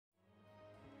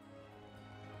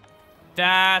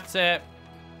That's it.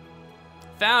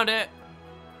 Found it.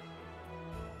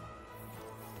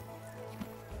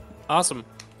 Awesome.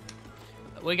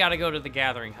 We gotta go to the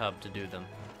gathering hub to do them.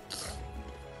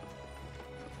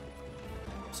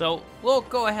 So we'll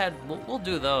go ahead, we'll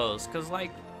do those, because,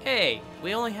 like, hey,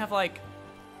 we only have, like,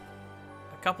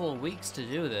 a couple of weeks to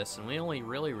do this, and we only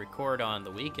really record on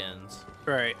the weekends.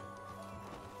 Right.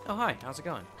 Oh, hi, how's it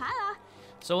going? Hi.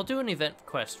 So we'll do an event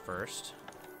quest first,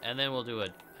 and then we'll do a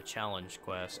challenge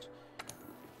quest.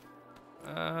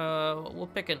 We'll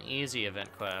pick an easy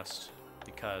event quest,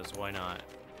 because why not?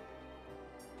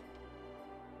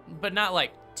 But not,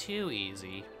 like, too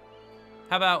easy.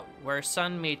 How about Where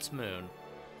Sun Meets Moon?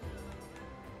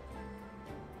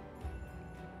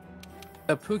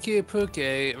 A Puke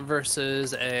Puke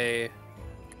versus a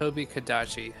Kobe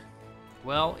Kadachi.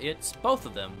 Well, it's both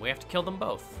of them. We have to kill them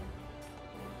both.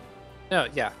 No,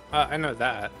 yeah, I know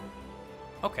that.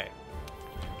 Okay.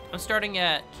 I'm starting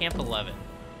at Camp 11.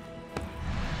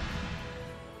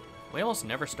 We almost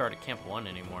never start at Camp 1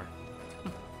 anymore.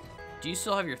 Do you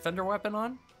still have your thunder weapon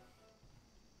on?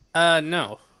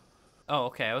 No. Oh,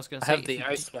 okay. I was gonna I say have the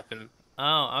ice weapon. Oh,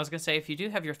 I was gonna say if you do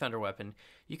have your thunder weapon,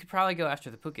 you could probably go after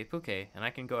the Puke Puke, and I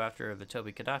can go after the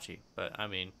Tobi Kadachi. But I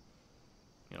mean,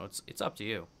 you know, it's up to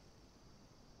you.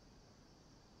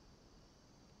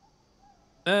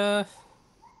 Well,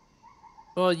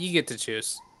 you get to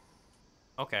choose.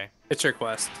 Okay. It's your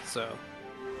quest, so.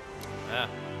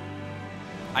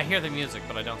 I hear the music,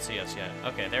 but I don't see us yet.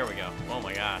 Okay, there we go. Oh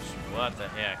my gosh, what the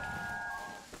heck?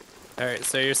 All right,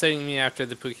 so you're sending me after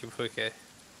the Puke Puke.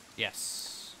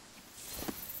 Yes.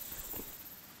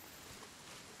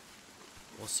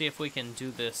 We'll see if we can do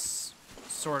this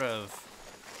sort of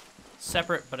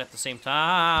separate, but at the same time.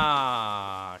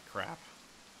 Ah, crap.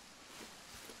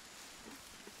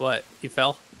 What? You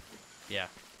fell? Yeah.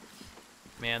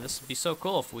 Man, this would be so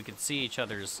cool if we could see each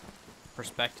other's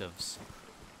perspectives.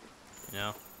 You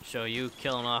know, show you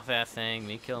killing off that thing,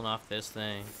 me killing off this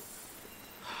thing.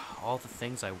 All the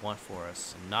things I want for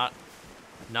us, and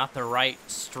not the right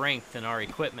strength in our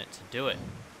equipment to do it.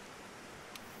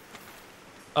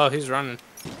 Oh, he's running.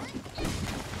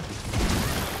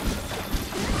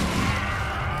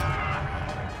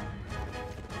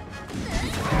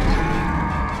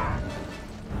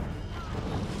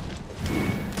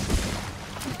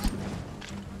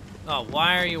 Oh,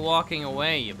 why are you walking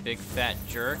away, you big fat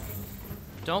jerk?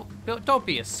 Don't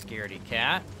be a scaredy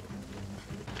cat.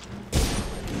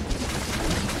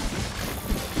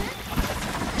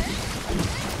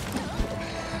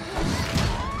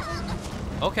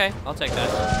 Okay, I'll take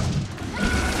that.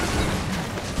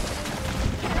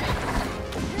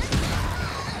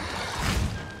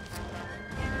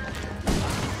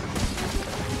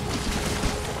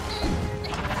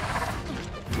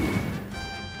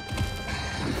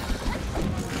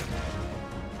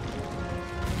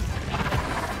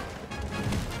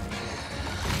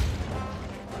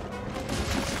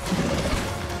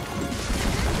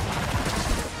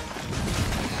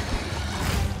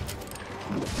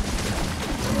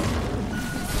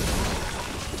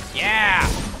 Yeah!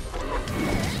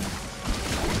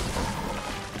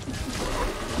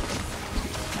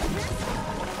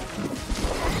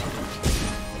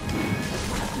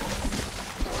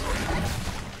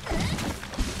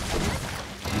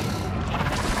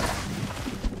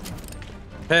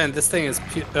 Man, this thing is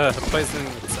poisoning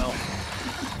itself.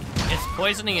 It's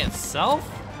poisoning itself?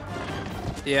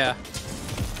 Yeah.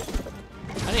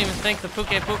 I didn't even think the Puke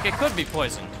Puke could be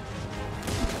poisoned.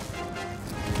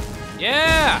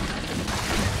 Yeah!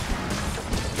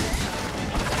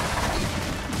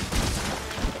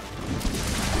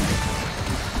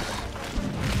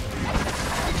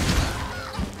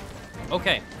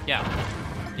 Okay, yeah.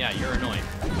 Yeah, you're annoying.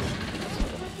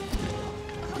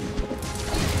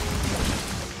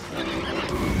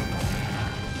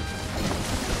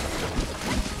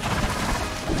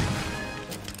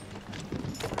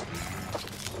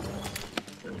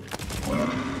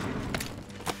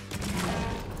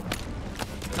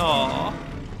 Aw,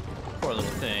 poor little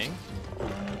thing.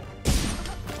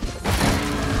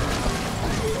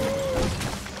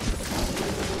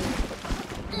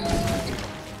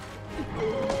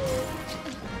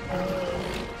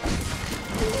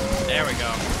 There we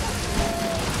go.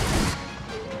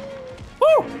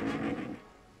 Woo!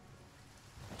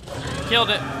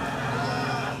 Killed it.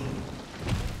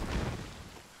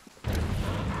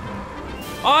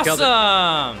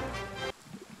 Awesome!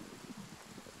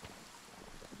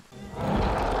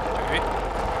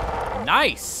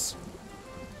 Nice!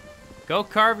 Go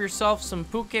carve yourself some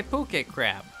Puke Puke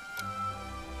crab.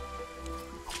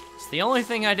 It's the only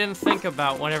thing I didn't think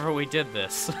about whenever we did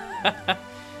this.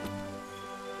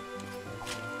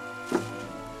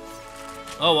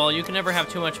 Oh, well, you can never have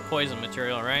too much poison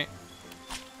material, right?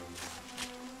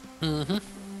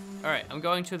 Mm-hmm. Alright, I'm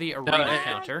going to the arena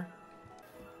counter.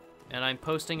 And I'm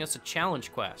posting us a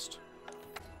challenge quest.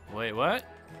 Wait, what?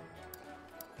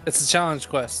 It's a challenge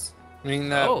quest. Meaning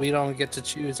that we don't get to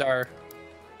choose our...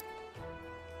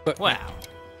 Wow.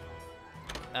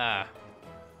 I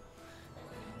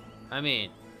mean,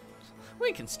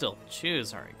 we can still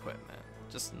choose our equipment.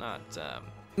 Just not,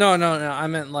 No. I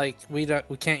meant like we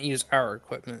can't use our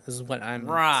equipment. Is what I meant.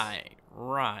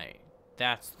 Right.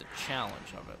 That's the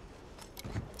challenge of it.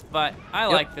 But I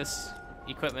like this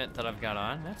equipment that I've got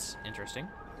on. That's interesting.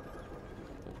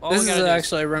 This is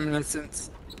actually a reminiscence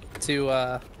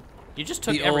to you just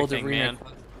took the everything, old arena man.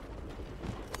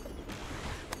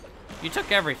 You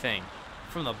took everything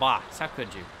from the box. How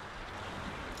could you?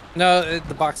 No,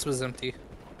 the box was empty.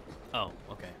 Oh,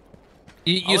 okay.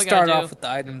 You start off with the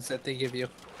items that they give you.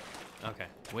 Okay.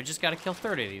 We just gotta kill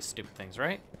 30 of these stupid things,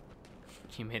 right?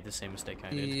 You made the same mistake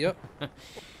I did. Yep.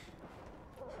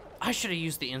 I should have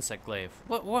used the insect glaive.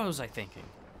 What was I thinking?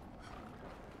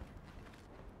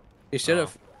 You should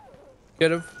have.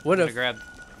 Could have. Would have. I'm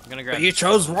gonna grab. But you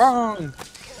chose wrong.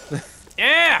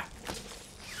 Yeah!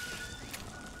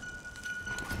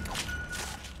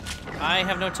 I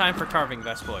have no time for carving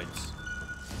Vespoids.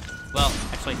 Well,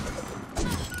 actually...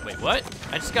 Wait, what?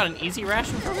 I just got an easy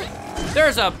ration from it?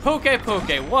 There's a Poke.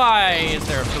 Why is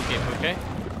there a Poke?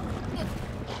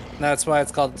 That's why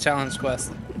it's called the challenge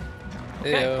quest.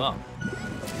 Okay, Ew. well.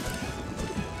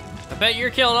 I bet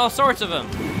you're killing all sorts of them.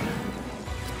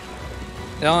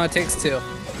 It only takes 2.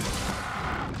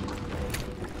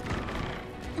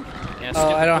 Yeah,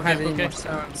 Oh, I don't Poke. have any more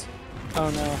stones. Oh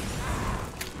no.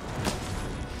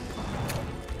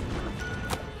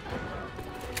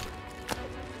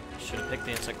 Should have picked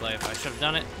the insect glaive. I should have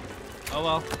done it. Oh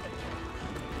well.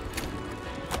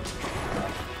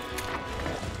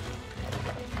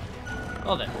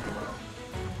 Well then.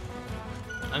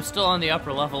 I'm still on the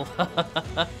upper level.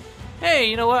 Hey,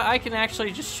 you know what? I can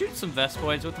actually just shoot some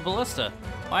Vespoids with the ballista.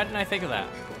 Why didn't I think of that?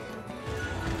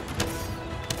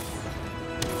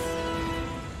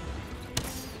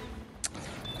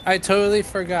 I totally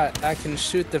forgot. I can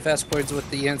shoot the Vespoids with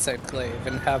the insect glaive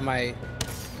and have my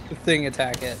thing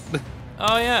attack it.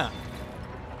 Oh yeah.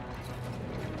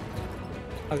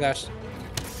 Oh gosh.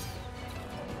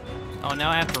 Oh, now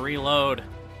I have to reload.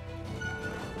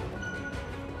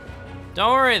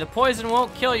 Don't worry, the poison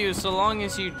won't kill you so long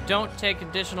as you don't take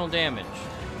additional damage.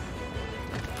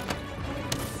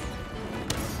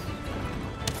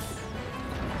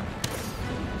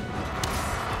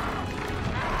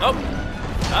 Oh,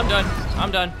 I'm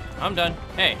done.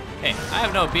 Hey, I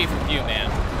have no beef with you,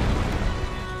 man.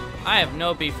 I have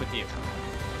no beef with you.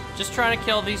 Just trying to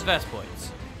kill these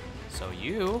Vespoids. So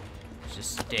you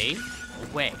just stay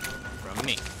away from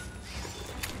me.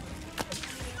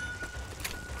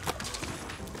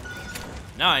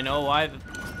 Now I know why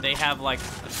they have like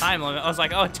a time limit. I was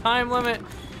like, oh, time limit,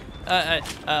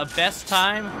 best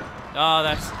time. Oh,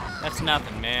 that's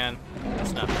nothing, man.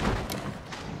 That's nothing.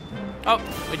 Oh,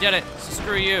 we did it. So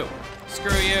screw you.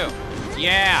 Screw you.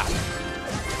 Yeah.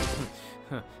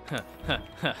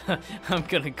 I'm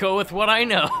gonna go with what I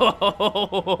know.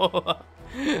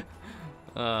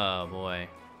 Oh boy.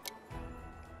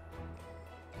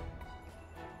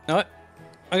 You know what?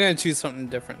 I'm gonna choose something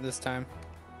different this time.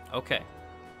 Okay.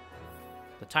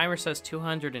 The timer says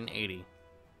 280.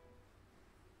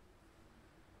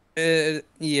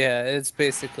 Yeah, it's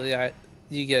basically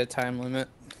you get a time limit.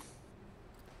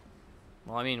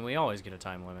 Well, I mean, we always get a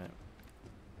time limit.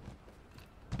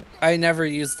 I never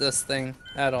use this thing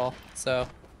at all, so.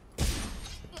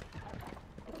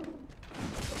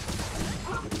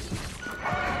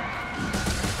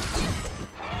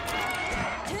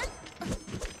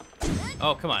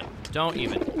 Oh, come on. Don't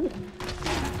even.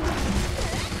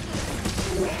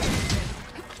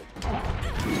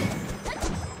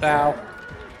 Ow.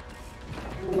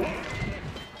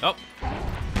 Oh.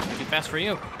 Too fast for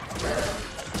you.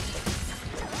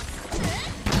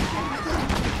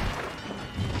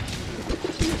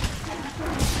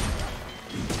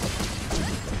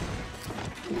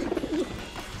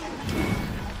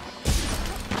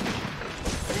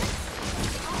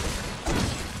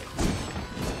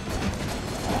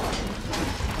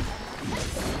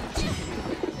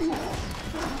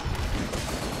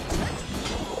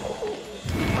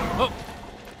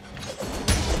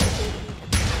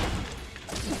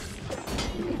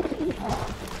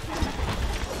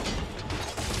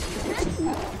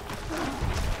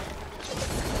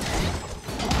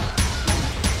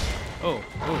 Oh.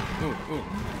 Ooh.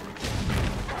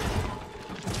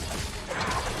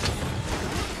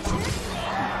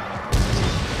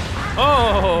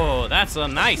 Oh, that's a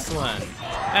nice one.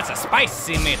 That's a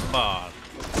spicy meatball.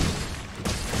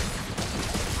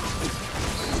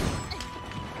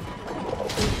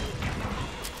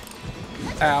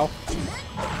 Ow.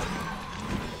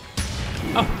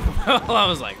 Oh, well, I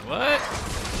was like, what?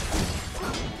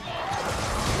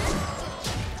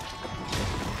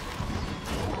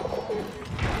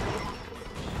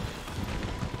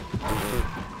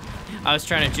 I was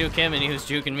trying to juke him and he was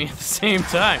juking me at the same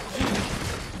time.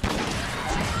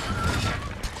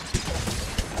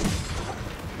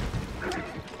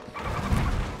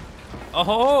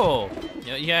 Oh,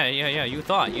 yeah, you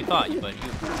thought, but you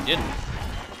didn't.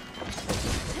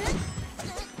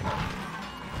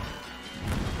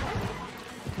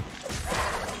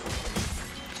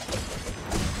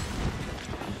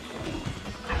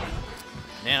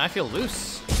 Man, I feel loose.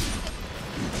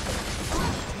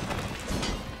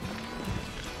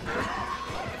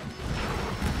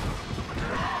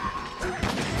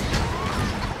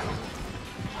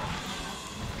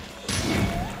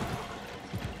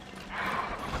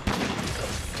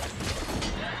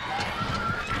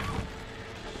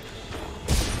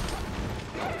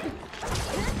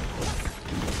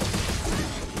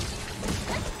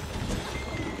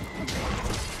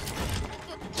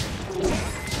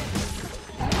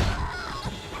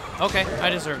 Okay, I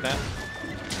deserve that.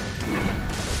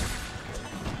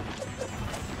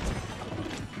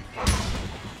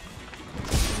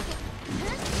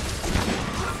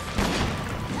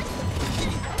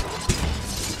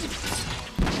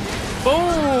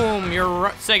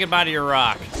 Boom! Say goodbye to your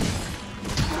rock.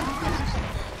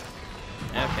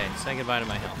 Okay, say goodbye to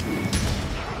my health.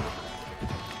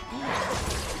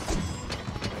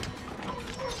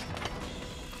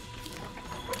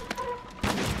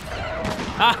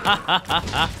 Ha ha ha ha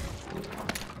ha.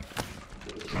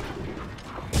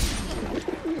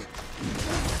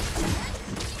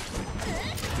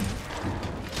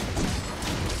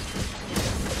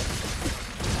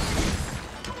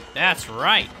 That's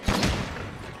right.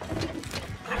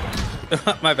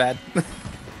 My bad.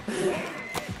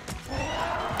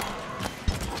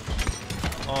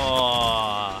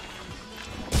 Oh,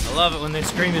 I love it when they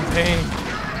scream in pain.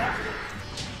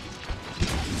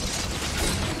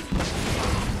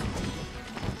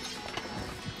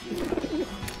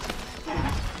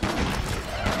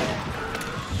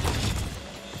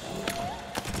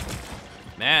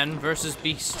 Man versus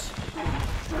beast.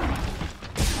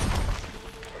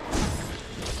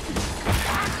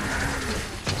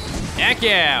 Heck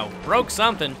yeah, broke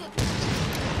something.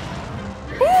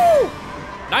 Woo!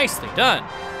 Nicely done.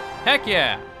 Heck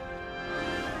yeah.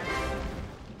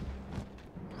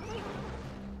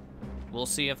 We'll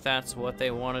see if that's what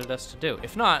they wanted us to do.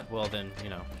 If not, well then, you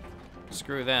know,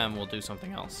 screw them, we'll do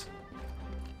something else.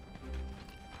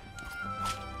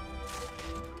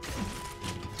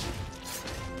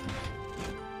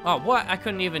 Oh, what? I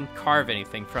couldn't even carve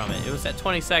anything from it. It was at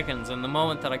 20 seconds, and the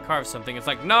moment that I carved something, it's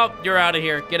like, nope, you're out of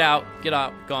here. Get out,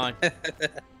 gone.